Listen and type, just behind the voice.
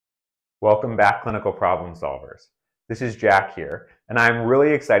Welcome back, clinical problem solvers. This is Jack here, and I'm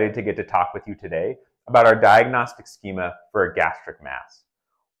really excited to get to talk with you today about our diagnostic schema for a gastric mass.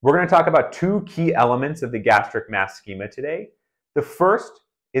 We're going to talk about two key elements of the gastric mass schema today. The first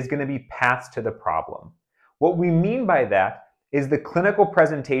is going to be paths to the problem. What we mean by that is the clinical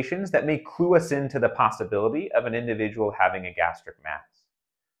presentations that may clue us into the possibility of an individual having a gastric mass.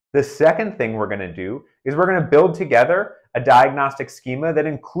 The second thing we're going to do is we're going to build together a diagnostic schema that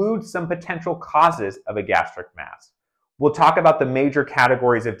includes some potential causes of a gastric mass. We'll talk about the major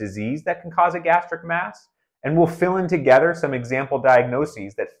categories of disease that can cause a gastric mass, and we'll fill in together some example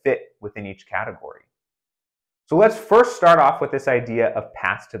diagnoses that fit within each category. So let's first start off with this idea of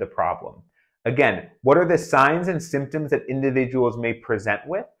paths to the problem. Again, what are the signs and symptoms that individuals may present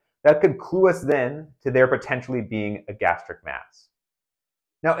with that could clue us then to there potentially being a gastric mass?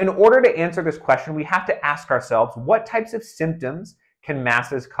 Now, in order to answer this question, we have to ask ourselves, what types of symptoms can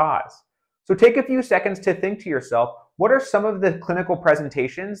masses cause? So take a few seconds to think to yourself, what are some of the clinical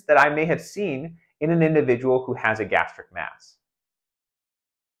presentations that I may have seen in an individual who has a gastric mass?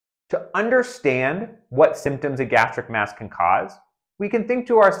 To understand what symptoms a gastric mass can cause, we can think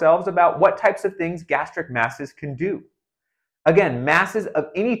to ourselves about what types of things gastric masses can do. Again, masses of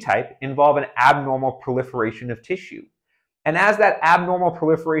any type involve an abnormal proliferation of tissue. And as that abnormal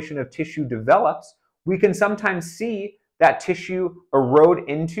proliferation of tissue develops, we can sometimes see that tissue erode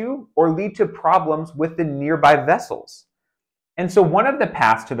into or lead to problems with the nearby vessels. And so one of the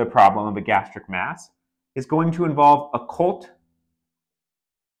paths to the problem of a gastric mass is going to involve occult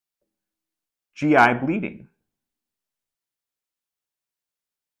GI bleeding.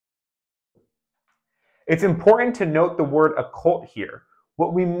 It's important to note the word occult here.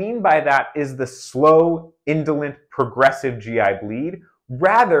 What we mean by that is the slow, indolent, progressive GI bleed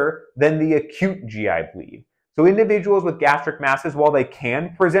rather than the acute GI bleed. So individuals with gastric masses, while they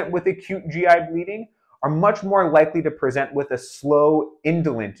can present with acute GI bleeding, are much more likely to present with a slow,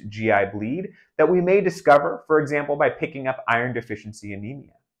 indolent GI bleed that we may discover, for example, by picking up iron deficiency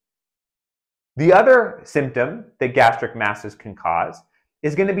anemia. The other symptom that gastric masses can cause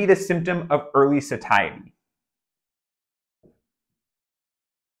is going to be the symptom of early satiety.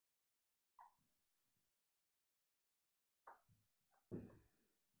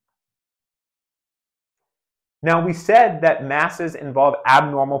 Now, we said that masses involve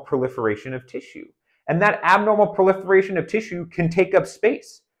abnormal proliferation of tissue, and that abnormal proliferation of tissue can take up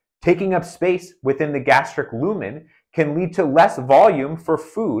space. Taking up space within the gastric lumen can lead to less volume for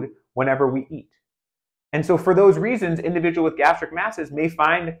food whenever we eat. And so for those reasons, individuals with gastric masses may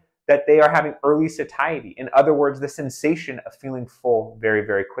find that they are having early satiety. In other words, the sensation of feeling full very,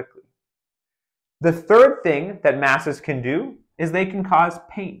 very quickly. The third thing that masses can do is they can cause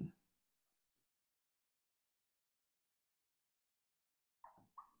pain.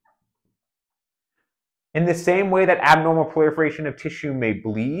 In the same way that abnormal proliferation of tissue may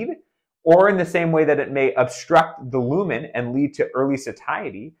bleed, or in the same way that it may obstruct the lumen and lead to early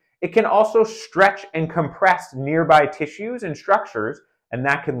satiety, it can also stretch and compress nearby tissues and structures, and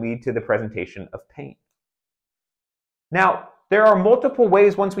that can lead to the presentation of pain. Now, there are multiple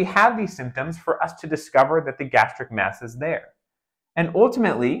ways once we have these symptoms for us to discover that the gastric mass is there. And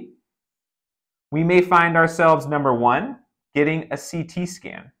ultimately, we may find ourselves, number one, getting a CT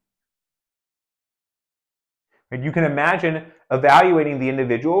scan. And you can imagine evaluating the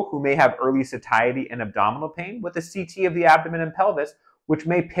individual who may have early satiety and abdominal pain with a CT of the abdomen and pelvis, which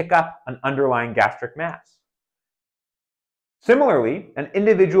may pick up an underlying gastric mass. Similarly, an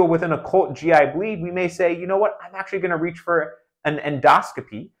individual with an occult GI bleed, we may say, you know what, I'm actually going to reach for an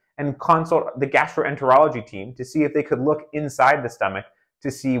endoscopy and consult the gastroenterology team to see if they could look inside the stomach to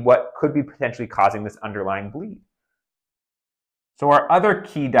see what could be potentially causing this underlying bleed. So our other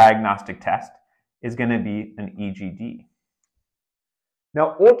key diagnostic test is going to be an EGD.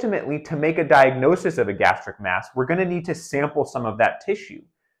 Now, ultimately, to make a diagnosis of a gastric mass, we're going to need to sample some of that tissue.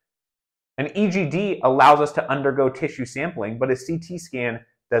 An EGD allows us to undergo tissue sampling, but a CT scan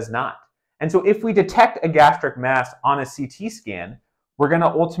does not. And so if we detect a gastric mass on a CT scan, we're going to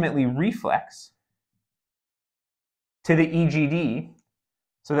ultimately reflex to the EGD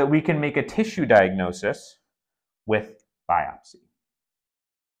so that we can make a tissue diagnosis with biopsy.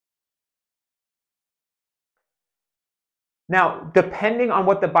 Now, depending on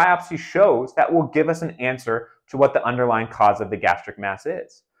what the biopsy shows, that will give us an answer to what the underlying cause of the gastric mass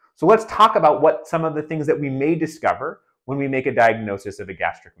is. So let's talk about what some of the things that we may discover when we make a diagnosis of a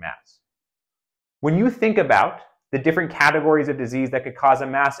gastric mass. When you think about the different categories of disease that could cause a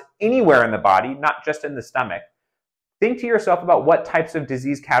mass anywhere in the body, not just in the stomach, think to yourself about what types of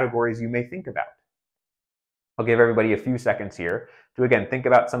disease categories you may think about. I'll give everybody a few seconds here to, again, think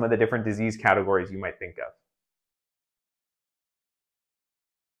about some of the different disease categories you might think of.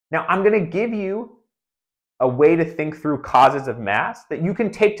 Now, I'm going to give you a way to think through causes of mass that you can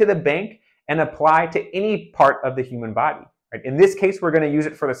take to the bank and apply to any part of the human body. Right? In this case, we're going to use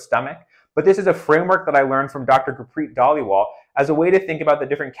it for the stomach, but this is a framework that I learned from Dr. Gurpreet Dhaliwal as a way to think about the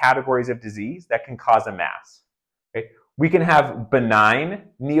different categories of disease that can cause a mass. Okay? We can have benign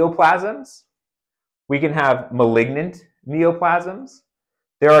neoplasms. We can have malignant neoplasms.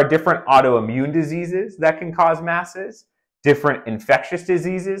 There are different autoimmune diseases that can cause masses, different infectious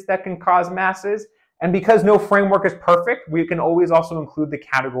diseases that can cause masses, and because no framework is perfect, we can always also include the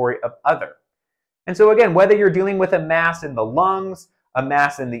category of other. And so again, whether you're dealing with a mass in the lungs, a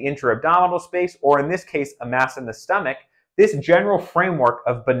mass in the intra-abdominal space, or in this case, a mass in the stomach, this general framework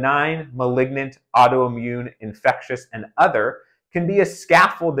of benign, malignant, autoimmune, infectious, and other can be a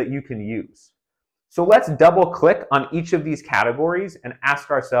scaffold that you can use. So let's double click on each of these categories and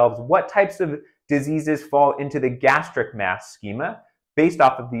ask ourselves what types of diseases fall into the gastric mass schema based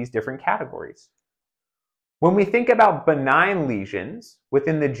off of these different categories. When we think about benign lesions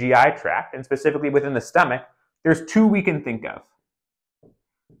within the GI tract, and specifically within the stomach, there's two we can think of.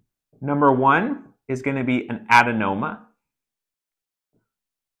 Number one is going to be an adenoma,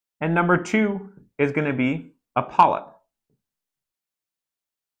 and number two is going to be a polyp.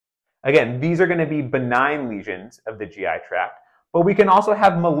 Again, these are going to be benign lesions of the GI tract, but we can also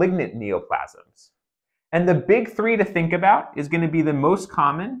have malignant neoplasms. And the big three to think about is going to be the most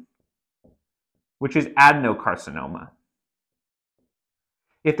common, which is adenocarcinoma.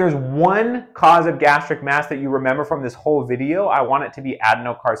 If there's one cause of gastric mass that you remember from this whole video, I want it to be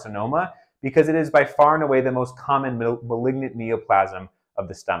adenocarcinoma because it is by far and away the most common malignant neoplasm of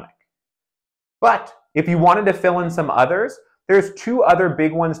the stomach. But if you wanted to fill in some others, there's two other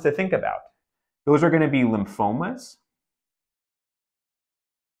big ones to think about. Those are going to be lymphomas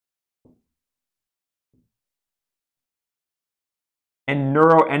and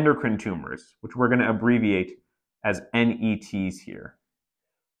neuroendocrine tumors, which we're going to abbreviate as NETs here.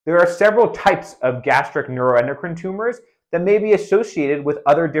 There are several types of gastric neuroendocrine tumors that may be associated with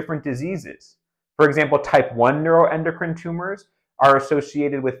other different diseases. For example, type 1 neuroendocrine tumors are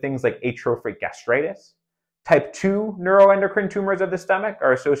associated with things like atrophic gastritis. Type 2 neuroendocrine tumors of the stomach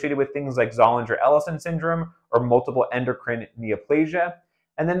are associated with things like Zollinger-Ellison syndrome or multiple endocrine neoplasia.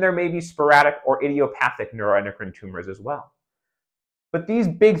 And then there may be sporadic or idiopathic neuroendocrine tumors as well. But these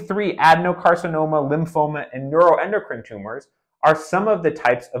big three, adenocarcinoma, lymphoma, and neuroendocrine tumors, are some of the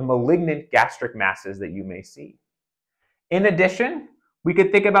types of malignant gastric masses that you may see. In addition, we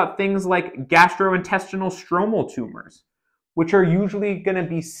could think about things like gastrointestinal stromal tumors, which are usually going to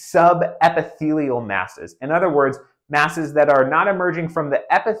be subepithelial masses. In other words, masses that are not emerging from the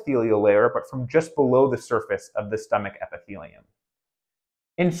epithelial layer, but from just below the surface of the stomach epithelium.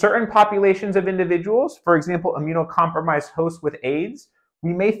 In certain populations of individuals, for example, immunocompromised hosts with AIDS,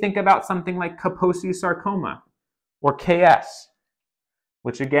 we may think about something like Kaposi sarcoma or KS,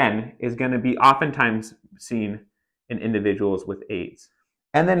 which again is going to be oftentimes seen in individuals with AIDS.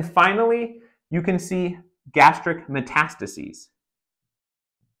 And then finally, you can see gastric metastases.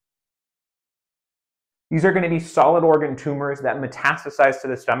 These are going to be solid organ tumors that metastasize to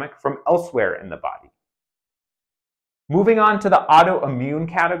the stomach from elsewhere in the body. Moving on to the autoimmune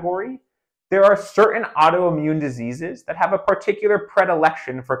category, there are certain autoimmune diseases that have a particular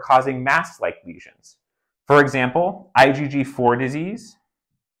predilection for causing mass-like lesions. For example, IgG4 disease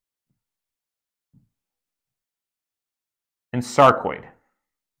and sarcoid.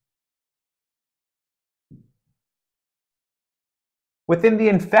 Within the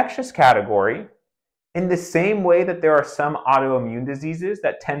infectious category, in the same way that there are some autoimmune diseases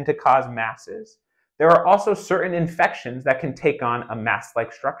that tend to cause masses, there are also certain infections that can take on a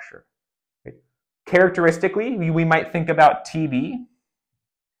mass-like structure. Right? Characteristically, we might think about TB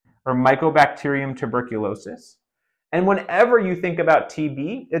or Mycobacterium tuberculosis. And whenever you think about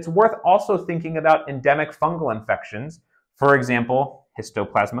TB, it's worth also thinking about endemic fungal infections, for example,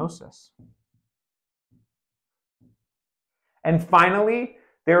 histoplasmosis. And finally,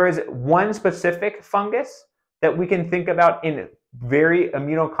 there is one specific fungus that we can think about in very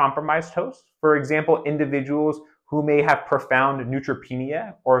immunocompromised hosts. For example, individuals who may have profound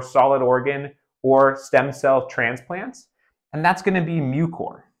neutropenia or solid organ or stem cell transplants, and that's going to be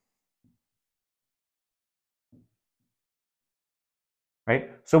mucor.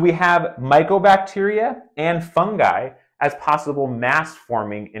 Right? So we have mycobacteria and fungi as possible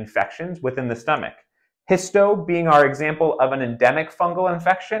mass-forming infections within the stomach. Histo being our example of an endemic fungal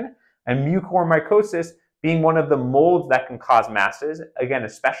infection, and mucormycosis being one of the molds that can cause masses, again,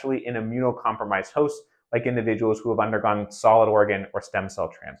 especially in immunocompromised hosts like individuals who have undergone solid organ or stem cell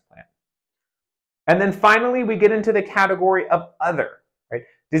transplant. And then finally, we get into the category of other, right?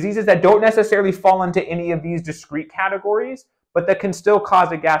 Diseases that don't necessarily fall into any of these discrete categories, but that can still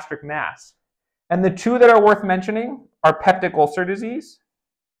cause a gastric mass. And the two that are worth mentioning are peptic ulcer disease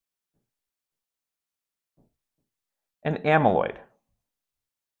and amyloid.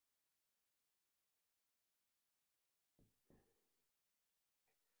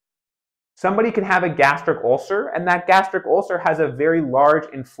 Somebody can have a gastric ulcer, and that gastric ulcer has a very large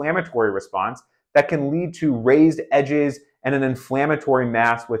inflammatory response that can lead to raised edges and an inflammatory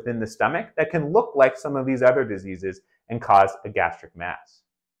mass within the stomach that can look like some of these other diseases and cause a gastric mass.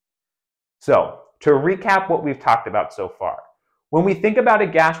 So, to recap what we've talked about so far, when we think about a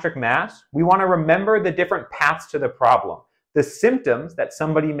gastric mass, we want to remember the different paths to the problem, the symptoms that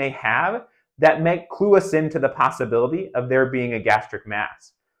somebody may have that may clue us into the possibility of there being a gastric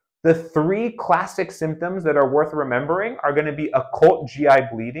mass. The three classic symptoms that are worth remembering are going to be occult GI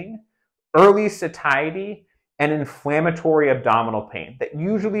bleeding, early satiety, and inflammatory abdominal pain that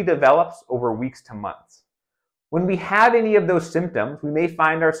usually develops over weeks to months. When we have any of those symptoms, we may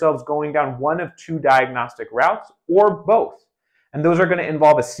find ourselves going down one of two diagnostic routes or both. And those are going to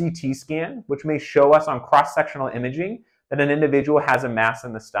involve a CT scan, which may show us on cross-sectional imaging that an individual has a mass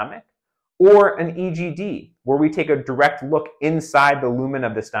in the stomach, or an EGD, where we take a direct look inside the lumen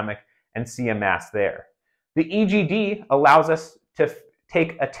of the stomach and see a mass there. The EGD allows us to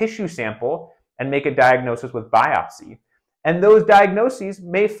take a tissue sample and make a diagnosis with biopsy. And those diagnoses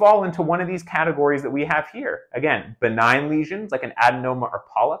may fall into one of these categories that we have here. Again, benign lesions like an adenoma or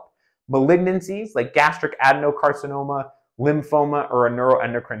polyp, malignancies like gastric adenocarcinoma, lymphoma, or a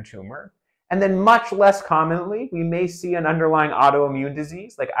neuroendocrine tumor. And then much less commonly, we may see an underlying autoimmune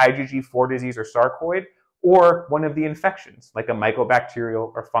disease like IgG4 disease or sarcoid, or one of the infections like a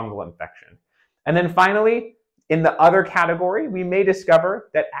mycobacterial or fungal infection. And then finally, in the other category, we may discover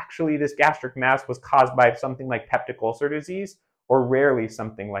that actually this gastric mass was caused by something like peptic ulcer disease, or rarely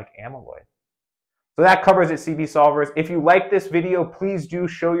something like amyloid. So that covers it, CV Solvers. If you like this video, please do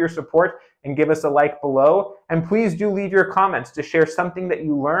show your support and give us a like below. And please do leave your comments to share something that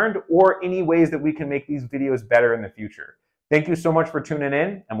you learned or any ways that we can make these videos better in the future. Thank you so much for tuning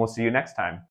in, and we'll see you next time.